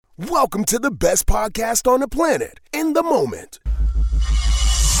Welcome to the best podcast on the planet, In the Moment.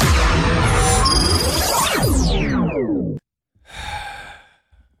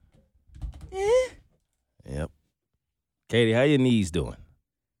 Yep. Katie, how your knees doing?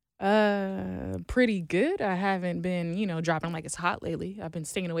 Pretty good. I haven't been, dropping like it's hot lately. I've been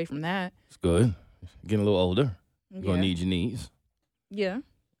staying away from that. It's good. Getting a little older. You're going to Yeah. need your knees. Yeah.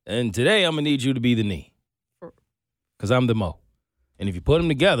 And today, I'm going to need you to be the knee. Because I'm the mo. And if you put them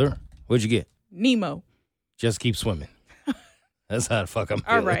together, what'd you get? Nemo. Just keep swimming. That's how the fuck I'm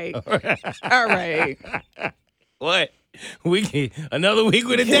All feeling. right. All right. What? Another week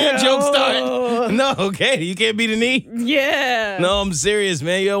with a dad joke starting? No, Katie, you can't be the knee? Yeah. No, I'm serious,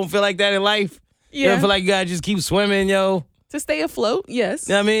 man. You don't feel like that in life? You Yeah. don't feel like you got to just keep swimming, yo? To stay afloat, yes.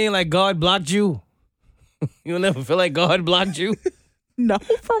 You know what I mean? Like God blocked you? You'll never feel like God blocked you? No,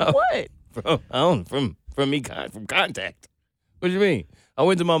 from what? From contact. What do you mean? I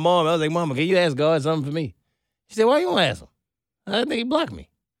went to my mom. I was like, Mama, can you ask God something for me? She said, why you don't ask him? I think he blocked me.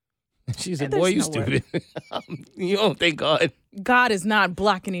 She said, boy, you stupid. You don't think God? God is not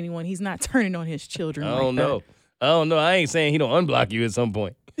blocking anyone. He's not turning on his children. I don't know. I ain't saying he don't unblock you at some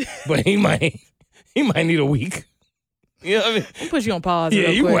point. But he might need a week. You know what I mean? I'll put you on pause. Yeah,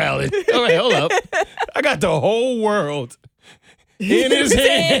 real you quick. wildin'. All right, hold up. I got the whole world in his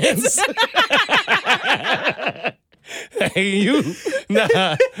hands. Hey, you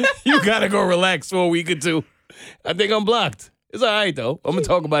gotta go relax for a week or two. I think I'm blocked. It's all right, though. I'm going to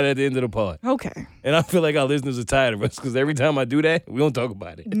talk about it at the end of the pod. Okay. And I feel like our listeners are tired of us because every time I do that, we don't talk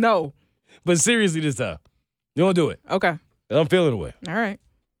about it. No. But seriously this time, you don't do it. Okay. I'm feeling away. All right.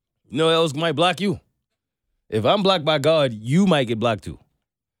 You know what else might block you? If I'm blocked by God, you might get blocked too.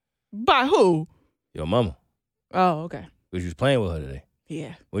 By who? Your mama. Oh, okay. Because you was playing with her today.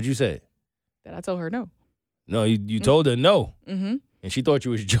 Yeah. What'd you say? That I told her no. No, you told her no. Mm-hmm. And she thought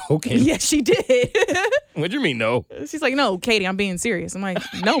you was joking. Yes, she did. What'd you mean no? She's like, no, Katie, I'm being serious. I'm like,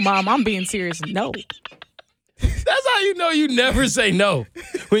 no, Mom, I'm being serious. No. That's how you know you never say no.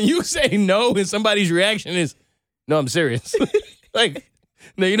 When you say no and somebody's reaction is, no, I'm serious. Like,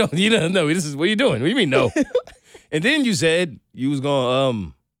 no, you don't know. This is what you doing. What do you mean no? And then you said you was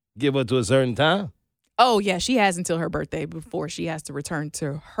gonna give her to a certain time. Oh, yeah, she has until her birthday before she has to return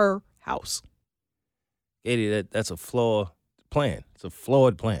to her house. Katie, that's a flawed plan. It's a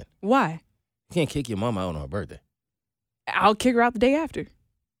flawed plan. Why? You can't kick your mama out on her birthday. I'll kick her out the day after.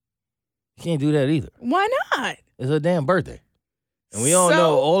 You can't do that either. Why not? It's her damn birthday. And we all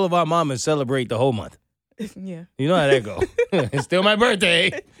know all of our mamas celebrate the whole month. Yeah. You know how that go. It's still my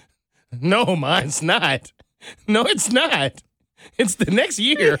birthday. No, Ma, it's not. No, it's not. It's the next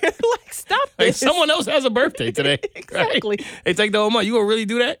year. Like, stop Like this. someone else has a birthday today. Exactly. Right? It's like the whole month. You gonna really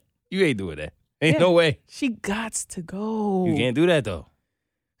do that? You ain't doing that. Ain't no way. She gots to go. You can't do that though.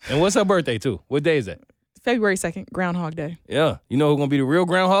 And what's her birthday too? What day is that? February 2nd, Groundhog Day. Yeah. You know who's gonna be the real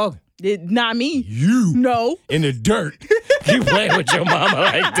groundhog? Not me. You. No. In the dirt. You playing with your mama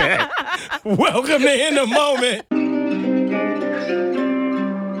like that. Welcome to In the Moment.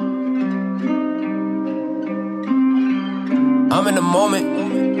 I'm in the moment.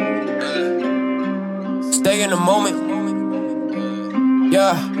 Stay in the moment.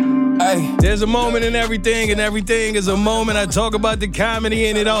 Yeah, hey. There's a moment in everything, and everything is a moment. I talk about the comedy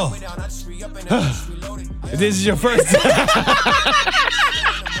in it all. If this is your first time.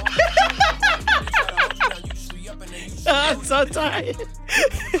 I'm so tired.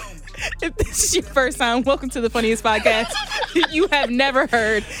 If this is your first time, welcome to the funniest podcast you have never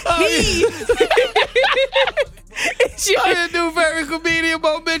heard. I do very comedian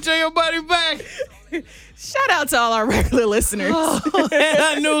moment on your body back. Shout out to all our regular listeners. And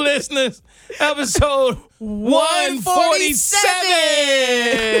our new listeners. Episode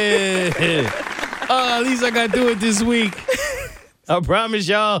 147. At least I got to do it this week. I promise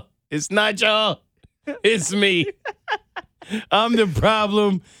y'all, it's not y'all. It's me. I'm the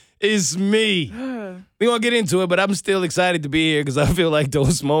problem. It's me. We're going to get into it, but I'm still excited to be here because I feel like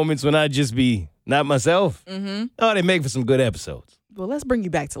those moments when I just be not myself, they make for some good episodes. Well, let's bring you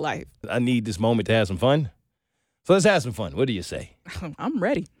back to life. I need this moment to have some fun. So let's have some fun. What do you say? I'm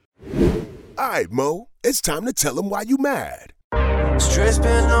ready. All right, Mo, it's time to tell them why you mad. Stress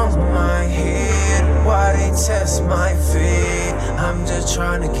been on my head. Why they test my feet? I'm just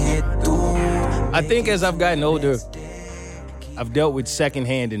trying to get through. I think as I've gotten older, I've dealt with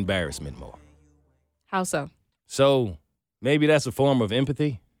secondhand embarrassment more. How so? So maybe that's a form of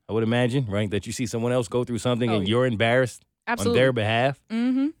empathy, I would imagine, right? That you see someone else go through something and you're embarrassed Absolutely. on their behalf.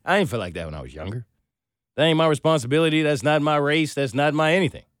 Mm-hmm. I didn't feel like that when I was younger. That ain't my responsibility. That's not my race. That's not my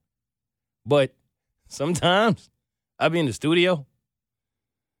anything. But sometimes I'll be in the studio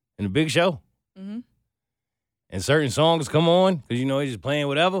in a big show. Mm-hmm. And certain songs come on because, you know, they're just playing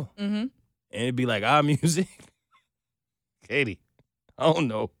whatever. Mm-hmm. And it'd be like our music. Katie, I don't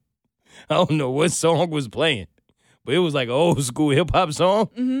know what song was playing, but it was like an old school hip hop song.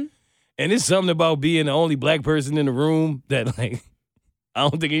 Mm-hmm. And it's something about being the only black person in the room that, like, I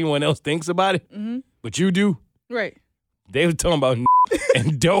don't think anyone else thinks about it, but you do. Right. They were talking about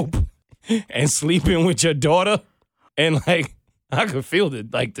and dope and sleeping with your daughter. And, like, I could feel the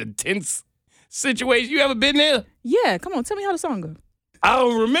tense situation. You ever been there? Yeah, come on, tell me how the song goes. I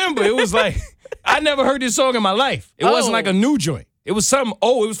don't remember. It was like, I never heard this song in my life. It wasn't like a new joint. It was something,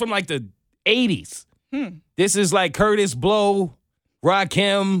 it was from like the 80s. This is like Curtis Blow,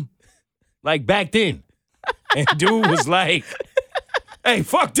 Rakim, like back then. And dude was like, hey,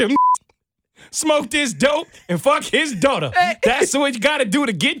 fuck them. Smoke this dope and fuck his daughter. That's what you got to do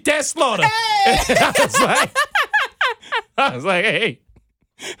to get that slaughter. And I was like, hey,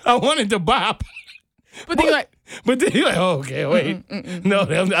 I wanted to bop. But then you're like, oh, okay, wait.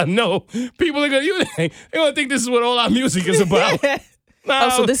 No, people are going to think this is what all our music is about. No. Oh,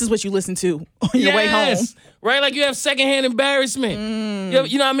 so this is what you listen to on your way home. Right? Like you have secondhand embarrassment.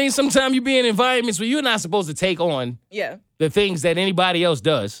 You know what I mean? Sometimes you be in environments where you're not supposed to take on the things that anybody else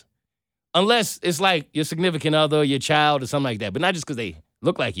does. Unless it's like your significant other, your child, or something like that. But not just because they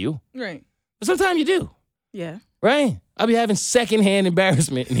look like you. Right. But sometimes you do. Yeah. Right? I'll be having secondhand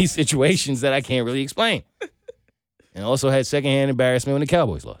embarrassment in these situations that I can't really explain. And also had secondhand embarrassment when the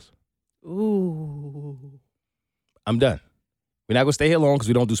Cowboys lost. Ooh. I'm done. We're not going to stay here long because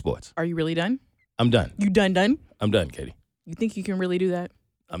we don't do sports. Are you really done? I'm done. You done? I'm done, Katie. You think you can really do that?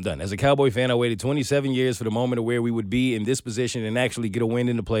 I'm done. As a Cowboy fan, I waited 27 years for the moment of where we would be in this position and actually get a win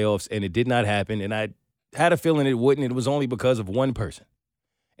in the playoffs, and it did not happen. And I had a feeling it wouldn't. It was only because of one person.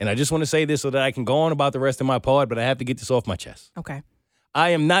 And I just want to say this so that I can go on about the rest of my pod, but I have to get this off my chest. Okay. I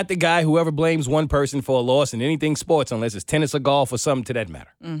am not the guy who ever blames one person for a loss in anything sports unless it's tennis or golf or something to that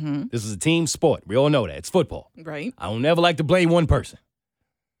matter. Mm-hmm. This is a team sport. We all know that. It's football. Right. I don't never like to blame one person.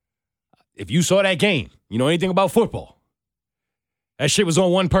 If you saw that game, you know anything about football, that shit was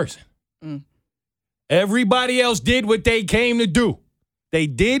on one person. Everybody else did what they came to do. They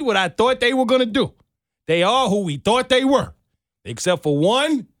did what I thought they were going to do. They are who we thought they were, except for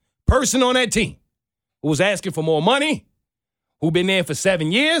one person on that team who was asking for more money, who been there for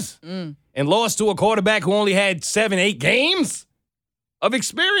 7 years, and lost to a quarterback who only had 7-8 games of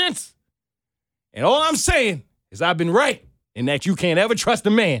experience. And all I'm saying is I've been right in that you can't ever trust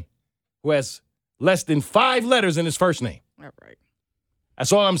a man who has less than 5 letters in his first name. All right.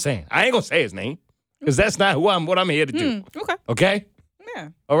 That's all I'm saying. I ain't going to say his name because that's not what I'm here to do. Okay. Okay? Yeah.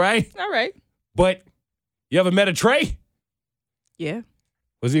 All right? All right. But you ever met a Trey? Yeah.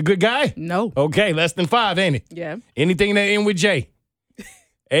 Was he a good guy? No. Okay, less than 5, ain't it? Yeah. Anything that end with J.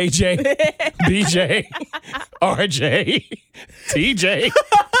 AJ, BJ, RJ, TJ,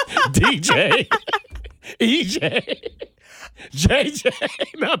 DJ, EJ,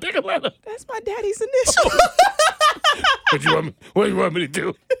 JJ. Now pick a letter. That's my daddy's initial. What you want me to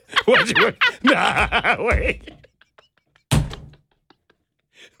do? Nah, wait.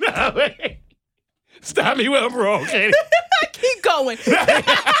 Nah, wait. Stop me when I'm wrong, Katie. Keep going.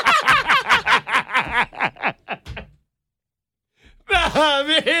 Nah,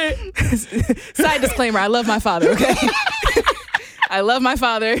 man. Side disclaimer, I love my father, okay? I love my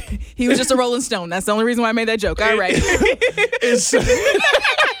father. He was just a Rolling Stone. That's the only reason why I made that joke. All right. It's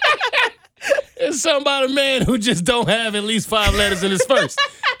something about a man who just don't have at least 5 letters in his first.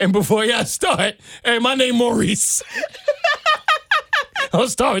 And before y'all start, hey, my name Maurice. I'll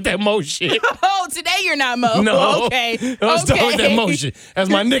start with that Mo shit. Oh, today you're not Mo. No. Okay. I'll start with that Mo shit. That's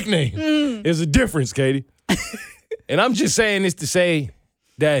my nickname. There's a difference, Katie. And I'm just saying this to say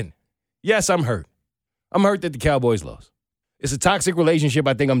that, yes, I'm hurt. I'm hurt that the Cowboys lost. It's a toxic relationship.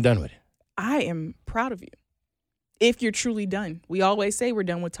 I think I'm done with it. I am proud of you. If you're truly done. We always say we're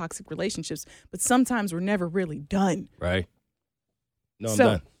done with toxic relationships, but sometimes we're never really done. Right? No, I'm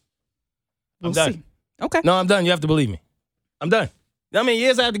done. I'm done. See. Okay. No, I'm done. You have to believe me. I'm done. You know how many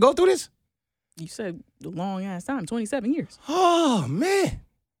years I have to go through this? You said a long ass time, 27 years. Oh, man.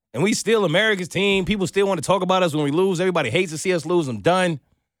 And we still America's team. People still want to talk about us when we lose. Everybody hates to see us lose. I'm done.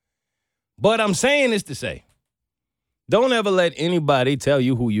 But I'm saying this to say, don't ever let anybody tell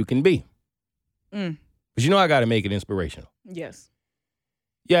you who you can be. Because you know I got to make it inspirational. Yes.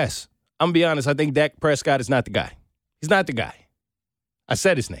 Yes. I'm going to be honest. I think Dak Prescott is not the guy. He's not the guy. I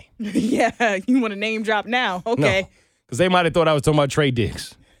said his name. Yeah. You want to name drop now? Okay. No, because they might have thought I was talking about Trey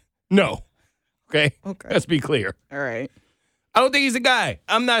Diggs. No. Okay? Okay. Let's be clear. All right. I don't think he's the guy.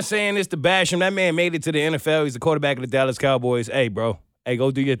 I'm not saying this to bash him. That man made it to the NFL. He's the quarterback of the Dallas Cowboys. Hey, bro. hey,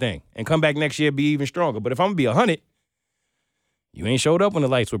 go do your thing. And come back next year, be even stronger. But if I'm going to be 100, you ain't showed up when the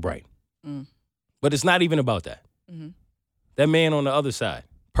lights were bright. But it's not even about that. Mm-hmm. That man on the other side,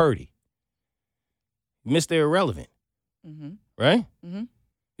 Purdy, Mr. Irrelevant, right? Mm-hmm.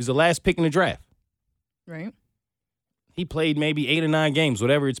 He's the last pick in the draft. Right. He played maybe 8 or 9 games,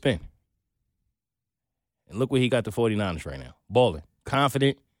 whatever it's been. And look where he got the 49ers right now. Balling,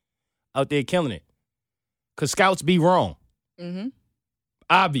 confident, out there killing it. Because scouts be wrong. Mm-hmm.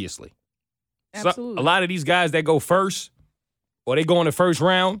 Obviously. Absolutely. So, a lot of these guys that go first or they go in the first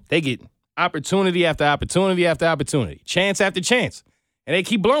round, they get opportunity after opportunity after opportunity, chance after chance, and they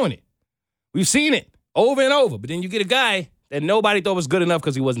keep blowing it. We've seen it over and over. But then you get a guy that nobody thought was good enough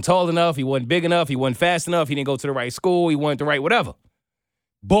because he wasn't tall enough, he wasn't big enough, he wasn't fast enough, he didn't go to the right school, he wasn't the right whatever.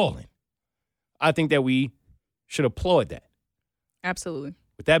 Balling. I think that we should applaud that. Absolutely.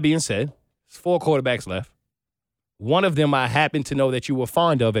 With that being said, there's 4 quarterbacks left. One of them I happen to know that you were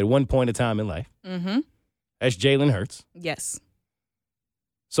fond of at one point in time in life. Mm-hmm. That's Jalen Hurts. Yes.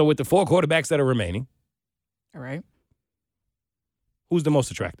 So with the 4 quarterbacks that are remaining, All right. who's the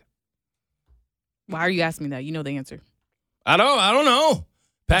most attractive? Why are you asking me that? You know the answer. I don't know.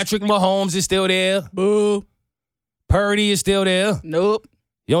 Patrick Mahomes is still there. Boo. Purdy is still there. Nope.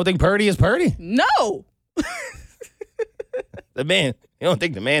 You don't think Purdy is Purdy? No. The man. You don't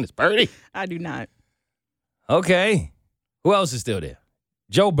think the man is Purdy? I do not. Okay. Who else is still there?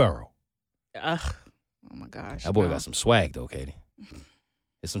 Joe Burrow. Ugh. Oh, my gosh. That boy got some swag, though, Katie.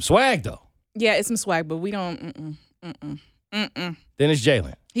 It's some swag, though. Yeah, it's some swag, but we don't. Then it's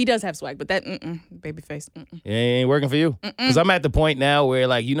Jalen. He does have swag, but that baby face. It ain't working for you? Because I'm at the point now where,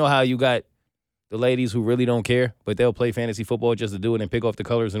 like, you know how you got the ladies who really don't care, but they'll play fantasy football just to do it and pick off the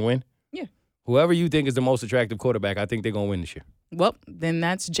colors and win? Yeah. Whoever you think is the most attractive quarterback, I think they're going to win this year. Well, then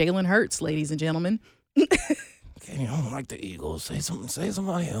that's Jalen Hurts, ladies and gentlemen. Katie, I don't like the Eagles. Say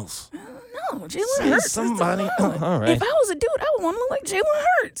somebody else. No, Jalen Hurts. Somebody. All right. If I was a dude, I would want to look like Jalen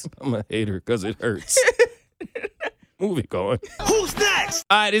Hurts. I'm a hater because it hurts. Movie going. Who's next?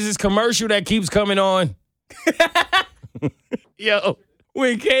 All right, this is commercial that keeps coming on. Yo,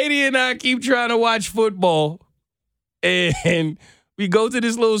 when Katie and I keep trying to watch football, and we go to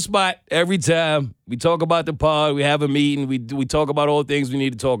this little spot every time, we talk about the pod, we have a meeting, we talk about all things we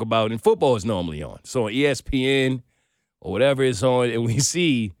need to talk about, and football is normally on. So on ESPN or whatever it's on, and we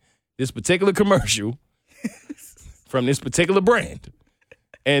see this particular commercial from this particular brand.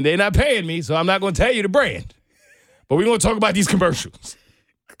 And they're not paying me, so I'm not going to tell you the brand. But we're going to talk about these commercials.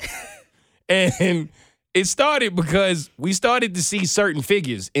 And it started because we started to see certain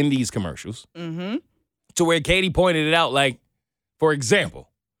figures in these commercials to where Katie pointed it out, like, for example,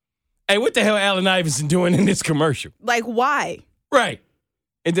 hey, what the hell Allen Iverson doing in this commercial? Like, why? Right.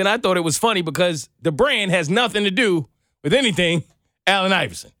 And then I thought it was funny because the brand has nothing to do with anything Allen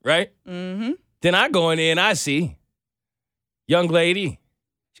Iverson, right? Mm-hmm. Then I go in there and I see young lady.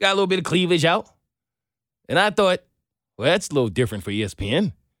 She got a little bit of cleavage out. And I thought, well, that's a little different for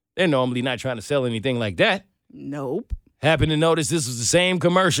ESPN. They're normally not trying to sell anything like that. Nope. Happened to notice this was the same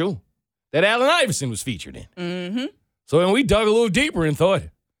commercial that Allen Iverson was featured in. Mm-hmm. So then we dug a little deeper and thought,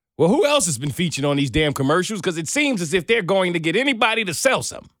 well, who else has been featured on these damn commercials? Because it seems as if they're going to get anybody to sell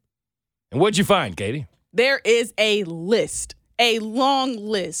something. And what'd you find, Katie? There is a list, a long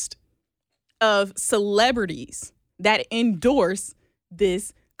list of celebrities that endorse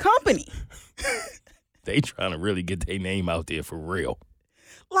this company. They trying to really get their name out there for real.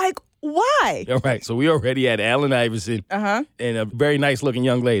 Like, why? All right, so we already had Allen Iverson and a very nice-looking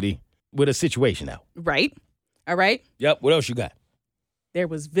young lady with a situation out. Right. All right. Yep, what else you got? There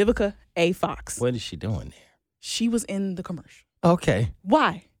was Vivica A. Fox. What is she doing there? She was in the commercial. Okay.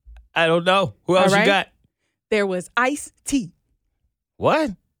 Why? I don't know. Who else you got? There was Ice-T.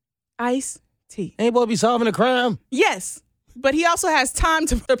 What? Ice-T. Ain't supposed to be solving a crime? Yes, but he also has time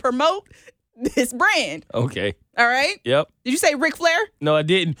to promote this brand. Okay. All right? Yep. Did you say Ric Flair? No, I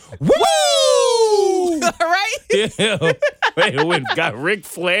didn't. Woo! All right? Yeah. Wait, got Ric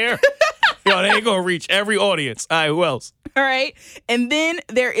Flair? Yo, they ain't going to reach every audience. All right, who else? All right. And then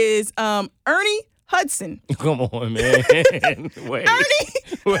there is Ernie Hudson. Come on, man. Wait.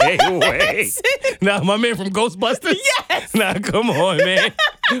 Now, my man from Ghostbusters? Yes. Now, come on, man.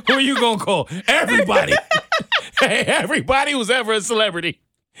 Who you going to call? Everybody. Hey, everybody who's ever a celebrity.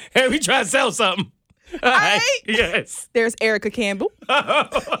 Hey, we try to sell something. All right. Yes. There's Erica Campbell. All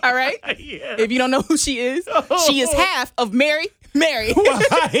right. Yeah. If you don't know who she is half of Mary.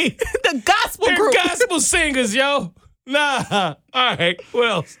 Why? The gospel They're group. gospel singers, yo. Nah. All right. What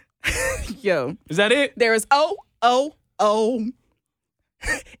else? Yo. Is that it? There is Oh.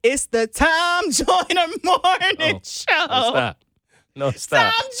 It's the Tom Joyner Morning Show. Oh, No,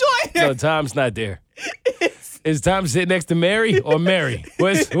 stop. Tom Joyner. No, Tom's not there. Is Tom sitting next to Mary or Mary?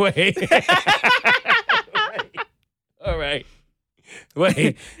 Wait. All right.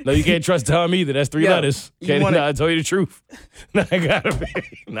 Wait. No, you can't trust Tom either. That's 3 letters. Can't, I tell you the truth. Nah, I gotta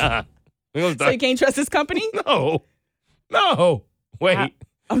be. Nah. So you can't trust this company? No. Wait.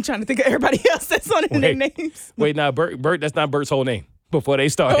 I'm trying to think of everybody else that's on in their names. Wait, nah, Bert, that's not Bert's whole name before they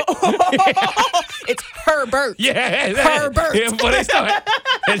started. It's Herbert. Yeah. Herbert. Yeah, before they started.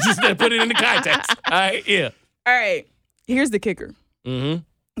 Let's just put it in the context. All right, yeah. All right. Here's the kicker. Mm-hmm.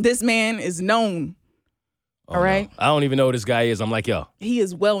 This man is known. Oh, all right? No. I don't even know who this guy is. I'm like, yo. He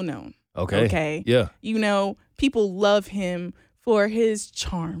is well known. Okay. Yeah. You know, people love him for his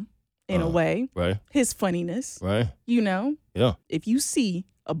charm in a way. Right. His funniness. Right. You know. Yeah. If you see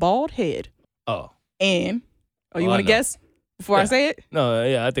a bald head. I And, you want to guess before I say it? No,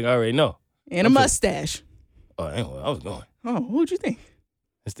 yeah, I think I already know. And a mustache. Oh, I ain't where I was going. Oh, who'd you think?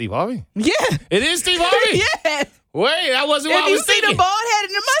 It's Steve Harvey? Yeah. It is Steve Harvey? Yeah. Wait, that wasn't what I was thinking. If you see the bald head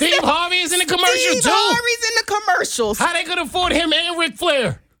and the mustache. Steve Harvey is in the commercial, Steve too. Harvey's in the commercials. How they could afford him and Ric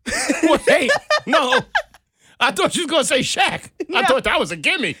Flair? Wait, no. I thought you was going to say Shaq. I thought that was a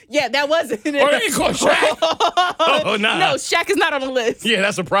gimme. Yeah, that wasn't it. Or they called Shaq. Oh, nah. No, Shaq is not on the list. Yeah,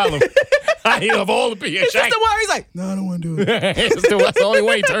 that's a problem. Of all the people, It's Shaq. just the one where he's like, no, I don't want to do it. That's the only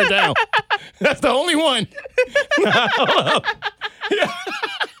one he turned down. That's the only one.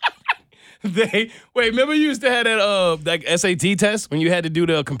 Remember you used to have that like SAT test when you had to do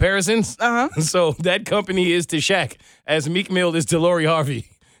the comparisons? Uh-huh. So that company is to Shaq as Meek Mill is to Lori Harvey.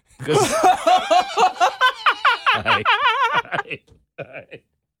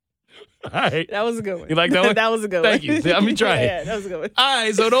 All right. That was a good one. You like that one? That was a good Thank one. you. Let me try it. Yeah, that was a good one. All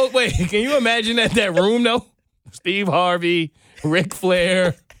right, so can you imagine that room though? Steve Harvey, Ric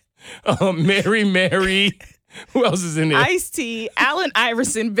Flair, Mary. Who else is in there? Ice-T, Allen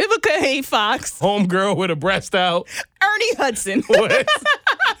Iverson, Vivica A. Fox, Homegirl with a breast out. Ernie Hudson. What?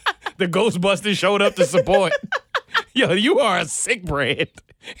 The Ghostbusters showed up to support. Yo, you are a sick brand.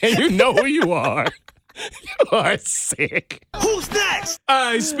 And you know who you are. You are sick. Who's next?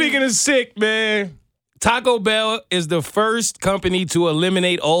 All right, speaking of sick, man. Taco Bell is the first company to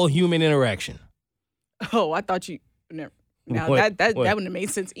eliminate all human interaction. Oh, I thought you never. Now What? that What? wouldn't have made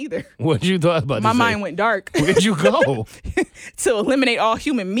sense either. What you thought about My this? mind went dark. Where'd you go? To eliminate all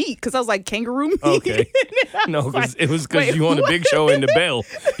human meat because I was like kangaroo meat. Okay. No, because it was because wait, you on the Big Show in the Bell.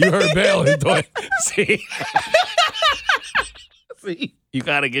 You heard Bell and thought, see, you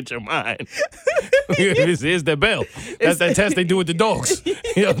gotta get your mind. Here's the Bell. That's that test they do with the dogs. You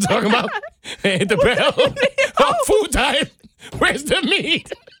know what I'm talking about? They hit the bell. Oh, food time. Where's the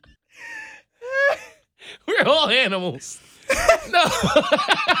meat? We're all animals. No.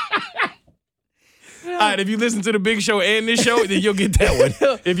 All right, if you listen to the Big Show and this show, then you'll get that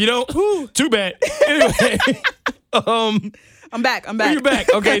one. If you don't, too bad. Anyway, I'm back. you're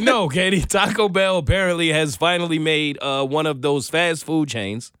back. Okay, no, Katie. Taco Bell apparently has finally made one of those fast food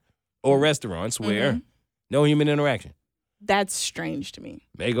chains or restaurants where no human interaction. That's strange to me.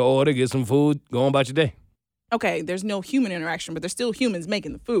 Make an order, get some food, go on about your day. Okay, there's no human interaction, but there's still humans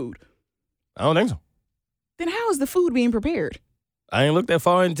making the food. I don't think so. Then how is the food being prepared? I ain't looked that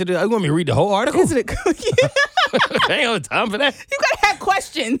far into the. You want me to read the whole article? Isn't it? I ain't got time for that. You gotta have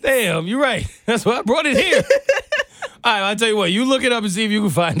questions. Damn, you're right. That's why I brought it here. All right, I'll tell you what. You look it up and see if you can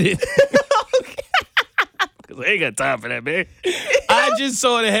find it. Because I ain't got time for that, man. I just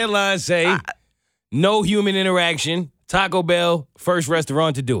saw the headline say, no human interaction. Taco Bell, first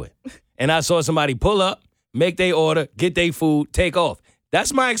restaurant to do it. And I saw somebody pull up, make their order, get their food, take off.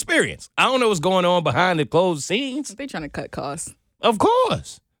 That's my experience. I don't know what's going on behind the closed scenes. They trying to cut costs. Of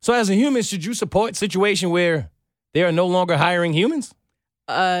course. So as a human, should you support a situation where they are no longer hiring humans?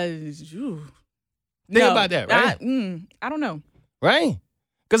 Think about that, right? I don't know. Right?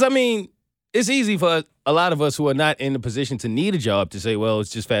 Because, I mean, it's easy for a lot of us who are not in the position to need a job to say, well, it's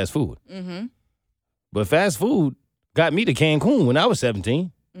just fast food. Mm-hmm. But fast food got me to Cancun when I was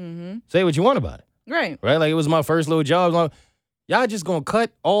 17. Mm-hmm. Say what you want about it. Right. Right? Like, it was my first little job. Y'all just going to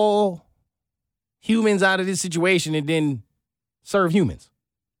cut all humans out of this situation and then serve humans.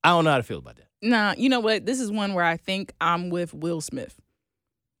 I don't know how to feel about that. Nah, you know what? This is one where I think I'm with Will Smith.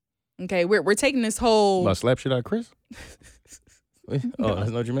 Okay, we're taking this whole... About slap shit out of Chris? That's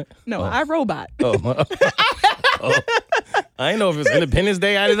not what you meant? No, iRobot. I didn't know if it was Independence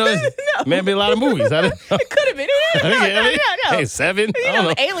Day. I didn't know. It may be a lot of movies. I didn't know. It could have been. No. Hey, 7? You I don't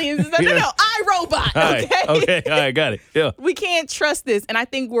know. aliens and stuff. Yeah. No, iRobot. All right. Okay. All right. Got it. Yeah. We can't trust this. And I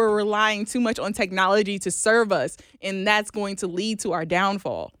think we're relying too much on technology to serve us. And that's going to lead to our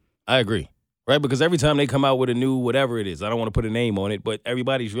downfall. I agree. right? Because every time they come out with a new whatever it is, I don't want to put a name on it, but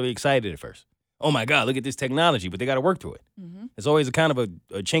everybody's really excited at first. Oh, my God, look at this technology, but they got to work through it. Mm-hmm. It's always a kind of a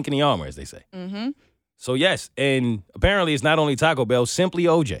chink in the armor, as they say. Mm-hmm. So, yes, and apparently it's not only Taco Bell, Simply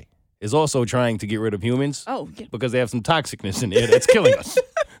OJ is also trying to get rid of humans because they have some toxicness in there that's killing us.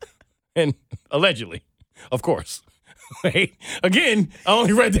 And allegedly, of course. Wait, again, I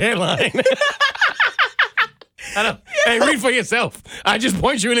only read the headline. I know. Hey, read for yourself. I just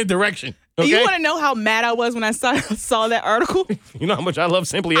point you in a direction. Okay? You want to know how mad I was when I saw that article? You know how much I love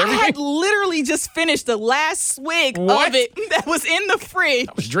Simply Everything? I had literally just finished the last swig of it that was in the fridge.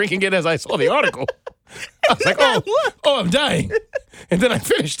 I was drinking it as I saw the article. I was like, oh, I'm dying. And then I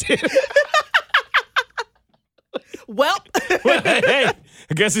finished it. Well, hey,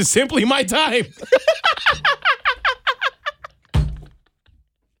 I guess it's simply my time.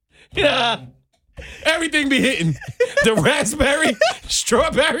 Yeah. Everything be hitting. The raspberry,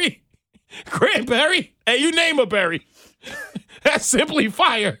 strawberry, cranberry, and you name a berry. That's simply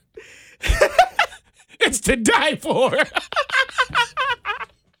fire. It's to die for.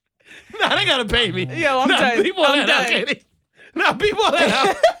 Nah, they gotta pay me. Yo, I'm done. People I'm done. People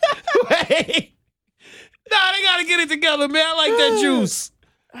that wait. Nah, they gotta get it together, man. I like that juice.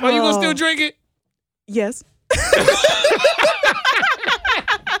 Are you gonna still drink it? Yes.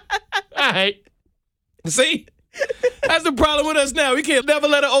 All right. See? That's the problem with us now. We can't never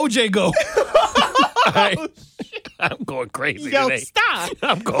let an OJ go. All right. I'm going crazy today. Stop.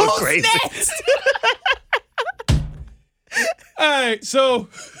 I'm going crazy. Next? All right, so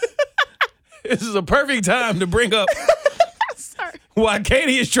this is a perfect time to bring up why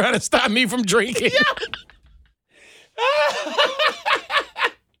Katie is trying to stop me from drinking.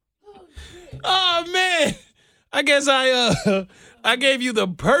 Oh, man. I guess I gave you the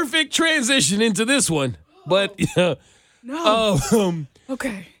perfect transition into this one. But, No.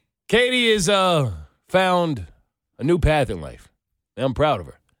 Okay. Katie has found a new path in life. And I'm proud of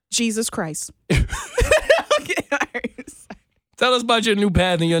her. Jesus Christ. Okay, all right. Tell us about your new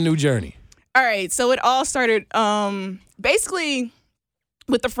path and your new journey. All right, so it all started basically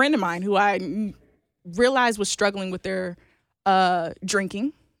with a friend of mine who I realized was struggling with their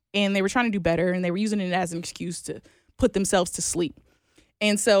drinking, and they were trying to do better, and they were using it as an excuse to put themselves to sleep.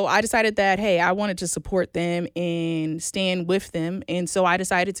 And so I decided that, hey, I wanted to support them and stand with them, and so I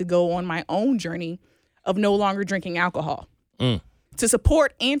decided to go on my own journey of no longer drinking alcohol to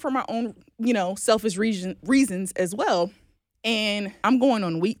support and for my own, selfish reasons as well. And I'm going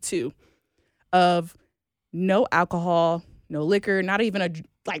on week 2 of no alcohol, no liquor, not even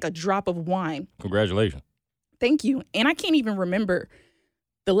a drop of wine. Congratulations. Thank you. And I can't even remember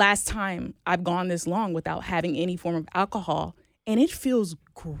the last time I've gone this long without having any form of alcohol. And it feels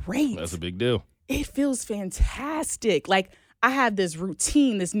great. That's a big deal. It feels fantastic. Like I have this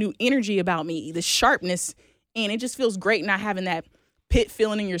routine, this new energy about me, this sharpness, and it just feels great not having that pit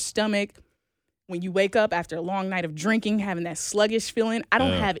feeling in your stomach. When you wake up after a long night of drinking, having that sluggish feeling, I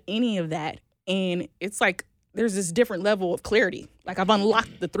don't have any of that. And it's like there's this different level of clarity. Like I've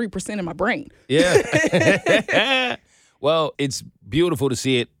unlocked the 3% of my brain. Yeah. Well, it's beautiful to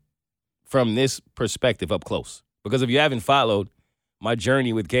see it from this perspective up close. Because if you haven't followed my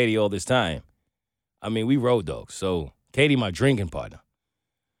journey with Katie all this time, I mean, we road dogs. So Katie, my drinking partner.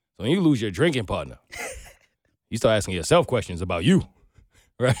 So when you lose your drinking partner, you start asking yourself questions about you.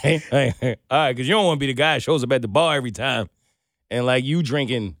 Right? All right, because you don't want to be the guy that shows up at the bar every time and like you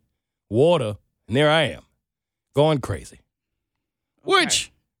drinking water, and there I am, going crazy. Okay.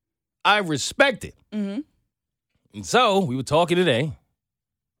 Which I respected. Mm-hmm. And so we were talking today,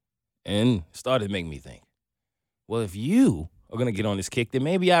 and it started to make me think, well, if you are going to get on this kick, then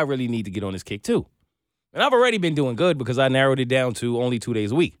maybe I really need to get on this kick too. And I've already been doing good because I narrowed it down to only 2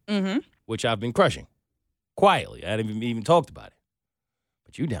 days a week, which I've been crushing quietly. I hadn't even talked about it.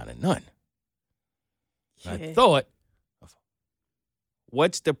 But you down to none. Yeah. I thought,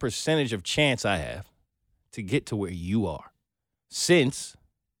 what's the percentage of chance I have to get to where you are? Since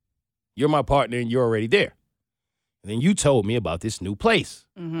you're my partner and you're already there. And then you told me about this new place.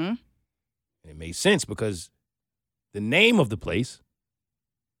 Mm-hmm. And it made sense because the name of the place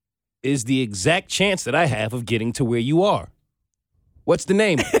is the exact chance that I have of getting to where you are. What's the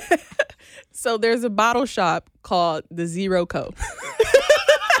name? So there's a bottle shop called the Zero Co.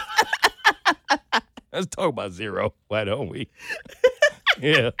 Let's talk about zero. Why don't we?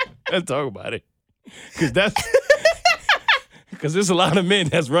 Yeah, let's talk about it. Because there's a lot of men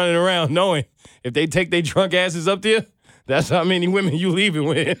that's running around knowing if they take their drunk asses up there, that's how many women you leaving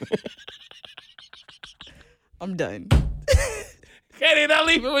with. I'm done. Katie, not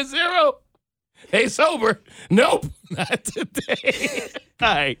leaving with zero. They sober? Nope, not today.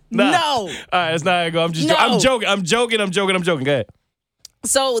 All right, nah. No. All right, that's not how I go. I'm just No. I'm joking. Go ahead.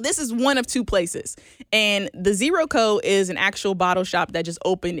 So this is one of two places. And the Zero Co. is an actual bottle shop that just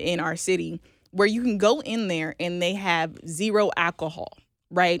opened in our city where you can go in there and they have zero alcohol,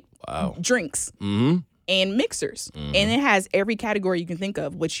 right? Wow. Drinks and mixers. And it has every category you can think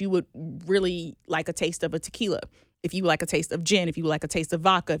of, which you would really like a taste of a tequila. If you like a taste of gin, if you like a taste of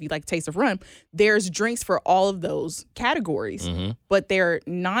vodka, if you like a taste of rum, there's drinks for all of those categories, but they're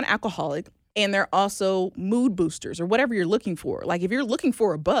non-alcoholic. And they're also mood boosters or whatever you're looking for. Like if you're looking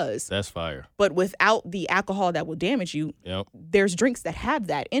for a buzz, That's fire. but without the alcohol that will damage you, Yep. there's drinks that have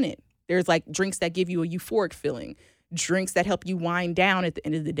that in it. There's like drinks that give you a euphoric feeling, drinks that help you wind down at the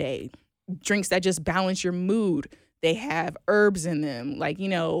end of the day, drinks that just balance your mood. They have herbs in them, like, you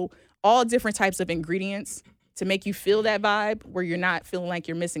know, all different types of ingredients to make you feel that vibe where you're not feeling like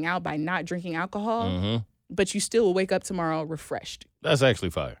you're missing out by not drinking alcohol, but you still will wake up tomorrow refreshed. That's actually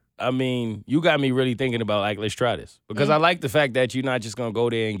fire. I mean, you got me really thinking about, like, let's try this. Because I like the fact that you're not just going to go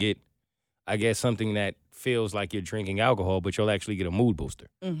there and get, I guess, something that feels like you're drinking alcohol, but you'll actually get a mood booster,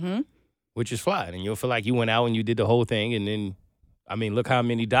 which is fly. And you'll feel like you went out and you did the whole thing. And then, I mean, look how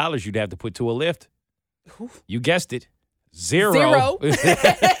many dollars you'd have to put to a lift. You guessed it. Zero.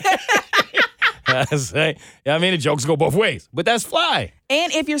 I mean, the jokes go both ways, but that's fly.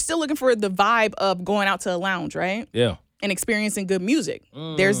 And if you're still looking for the vibe of going out to a lounge, right? Yeah. And experiencing good music.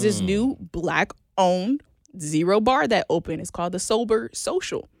 There's this new Black-owned Zero bar that opened. It's called the Sober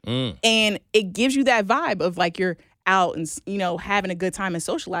Social. And it gives you that vibe of like you're out and, you know, having a good time and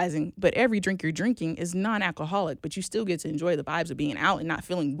socializing, but every drink you're drinking is non-alcoholic, but you still get to enjoy the vibes of being out and not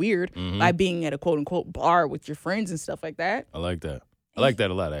feeling weird by being at a quote-unquote bar with your friends and stuff like that. I like that. I like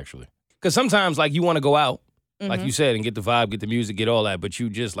that a lot, actually. Because sometimes, like, you want to go out, like you said, and get the vibe, get the music, get all that, but you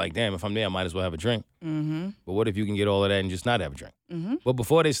just like, damn, if I'm there, I might as well have a drink. But what if you can get all of that and just not have a drink? But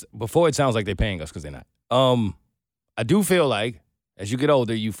before it sounds like they're paying us because they're not. I do feel like as you get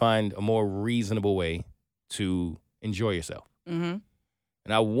older, you find a more reasonable way to enjoy yourself. And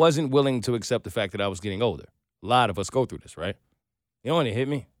I wasn't willing to accept the fact that I was getting older. A lot of us go through this, right? You know when it hit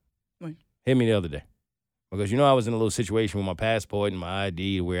me? When? Hit me the other day. Because, you know, I was in a little situation with my passport and my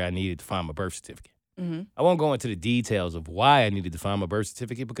ID where I needed to find my birth certificate. I won't go into the details of why I needed to find my birth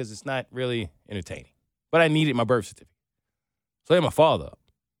certificate because it's not really entertaining. But I needed my birth certificate. So I hit my father up.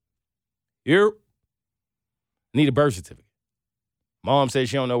 Here, I need a birth certificate. Mom said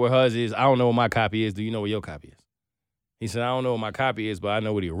she don't know where hers is. I don't know where my copy is. Do you know where your copy is? He said, I don't know where my copy is, but I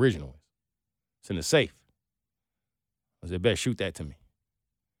know where the original is. It's in the safe. I said, best shoot that to me.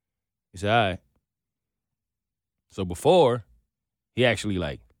 He said, all right. So before he actually,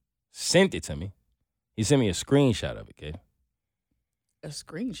 like, sent it to me, he sent me a screenshot of it, okay? A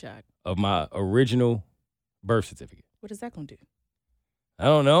screenshot? Of my original birth certificate. What is that going to do? I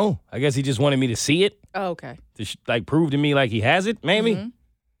don't know. I guess he just wanted me to see it. Oh, okay. To, like, prove to me, like, he has it, maybe.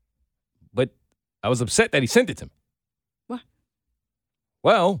 But I was upset that he sent it to me. What?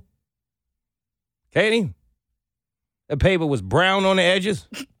 Well, Katie, the paper was brown on the edges.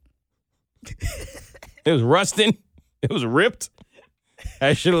 It was rusting. It was ripped.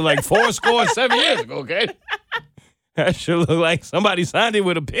 That shit looked like 7 years ago, okay? That shit looked like somebody signed it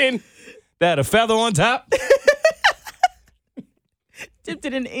with a pen that had a feather on top. Dipped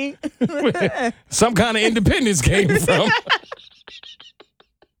it in ink. Some kind of independence came from.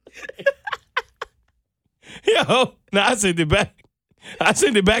 Yo, no, I sent it back. I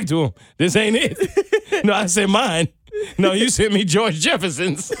sent it back to him. This ain't it. No, I said mine. No, you sent me George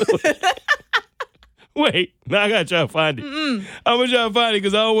Jefferson's. Wait, now I gotta try to find it. I'm gonna try to find it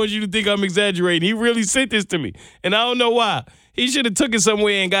because I don't want you to think I'm exaggerating. He really sent this to me, and I don't know why. He should have took it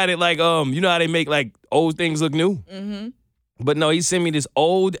somewhere and got it like, you know how they make like old things look new? But no, he sent me this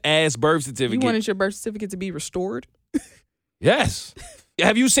old ass birth certificate. You wanted your birth certificate to be restored? Yes.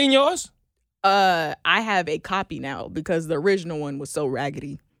 Have you seen yours? I have a copy now because the original one was so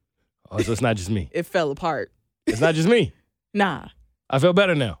raggedy. Oh, so it's not just me. It fell apart. It's not just me. Nah. I feel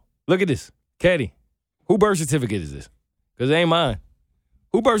better now. Look at this. Katie, who birth certificate is this? Because it ain't mine.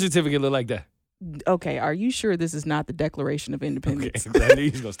 Who birth certificate look like that? Okay, are you sure this is not the Declaration of Independence? Okay. I knew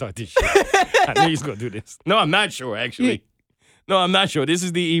he was going to start this shit. I knew he was going to do this. No, I'm not sure, actually. No, I'm not sure. This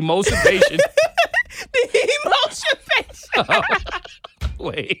is the eMOEcipation. The eMOEcipation.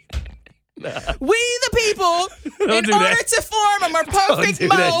 Wait. Nah. We the people, in order to form a more perfect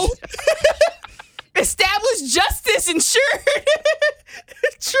mo, establish justice ensured.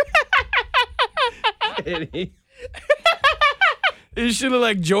 It should look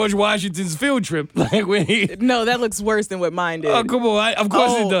like George Washington's field trip. Like when he. No, that looks worse than what mine did. Oh, come on. Of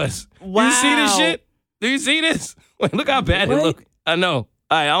course Oh, it does. wow. You see this shit? Do you see this? Wait, look how bad it What? look. I know.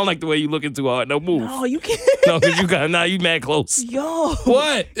 All right, I don't like the way you looking too hard. No, move. Oh, you can't. No, because you mad close. Yo.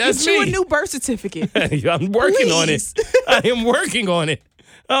 What? That's Get you a me. new birth certificate. I'm working on it. Please. I am working on it.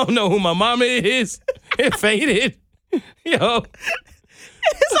 I don't know who my mama is. It faded. Yo.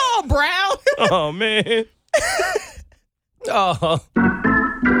 It's all brown. Oh, man. Oh.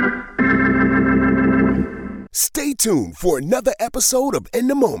 Stay tuned for another episode of In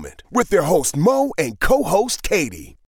the Moment with their host Mo and co-host Katie.